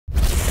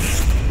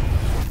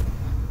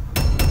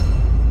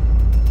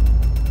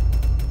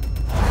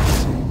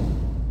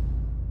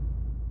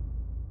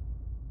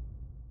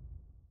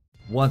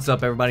What's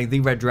up everybody, The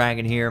Red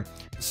Dragon here.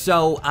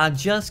 So I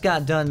just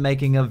got done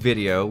making a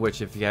video,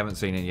 which if you haven't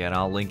seen it yet,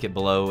 I'll link it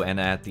below and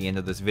at the end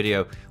of this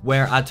video,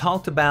 where I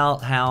talked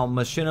about how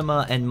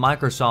Machinima and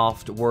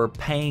Microsoft were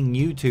paying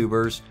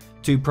YouTubers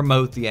to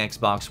promote the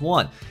Xbox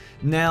One.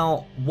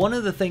 Now, one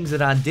of the things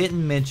that I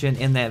didn't mention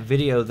in that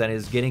video that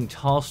is getting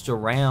tossed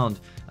around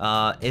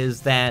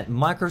is that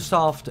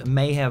Microsoft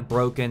may have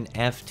broken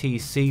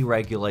FTC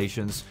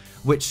regulations,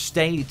 which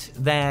state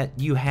that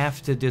you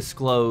have to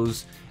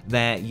disclose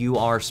that you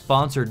are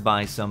sponsored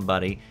by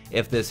somebody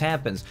if this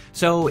happens.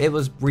 So it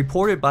was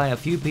reported by a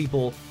few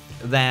people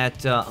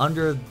that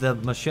under the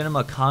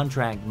Machinima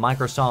contract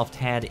Microsoft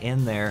had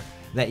in there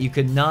that you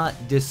could not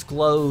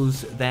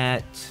disclose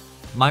that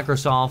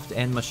Microsoft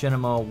and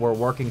Machinima were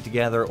working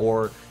together,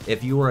 or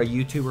if you were a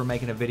YouTuber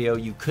making a video,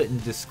 you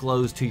couldn't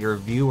disclose to your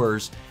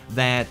viewers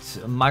that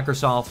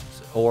Microsoft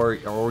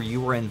or you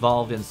were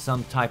involved in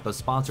some type of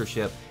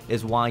sponsorship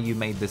is why you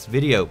made this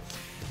video.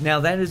 Now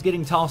that is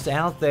getting tossed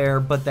out there,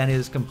 but that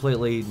is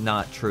completely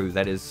not true.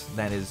 That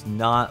is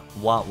not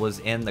what was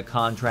in the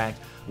contract.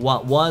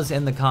 What was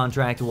in the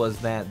contract was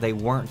that they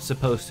weren't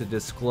supposed to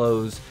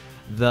disclose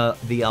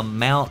the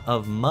amount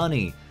of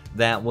money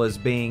that was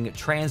being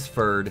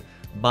transferred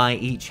by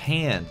each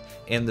hand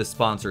in the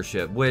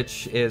sponsorship,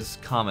 which is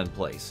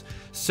commonplace.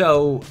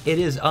 So it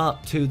is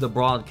up to the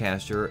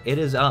broadcaster, it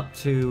is up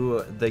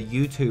to the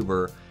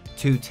YouTuber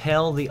to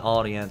tell the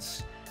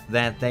audience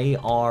that they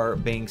are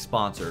being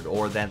sponsored,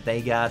 or that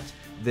they got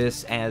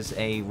this as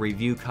a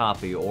review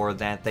copy, or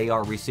that they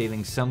are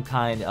receiving some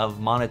kind of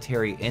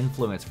monetary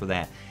influence for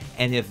that.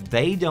 And if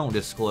they don't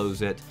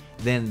disclose it,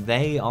 then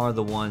they are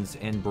the ones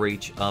in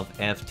breach of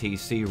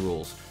FTC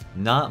rules.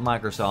 Not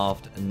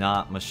Microsoft,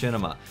 not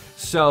Machinima.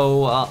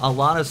 So a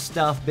lot of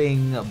stuff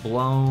being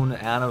blown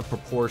out of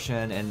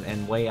proportion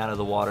and way out of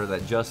the water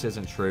that just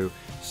isn't true.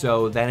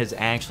 So that is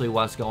actually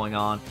what's going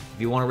on.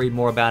 If you want to read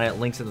more about it,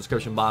 links in the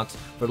description box.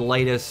 For the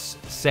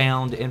latest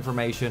sound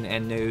information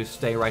and news,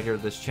 stay right here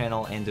to this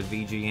channel and to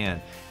VGN.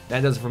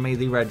 That does it for me,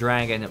 The Red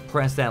Dragon.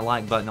 Press that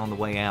like button on the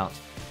way out,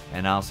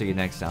 and I'll see you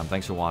next time.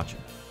 Thanks for watching.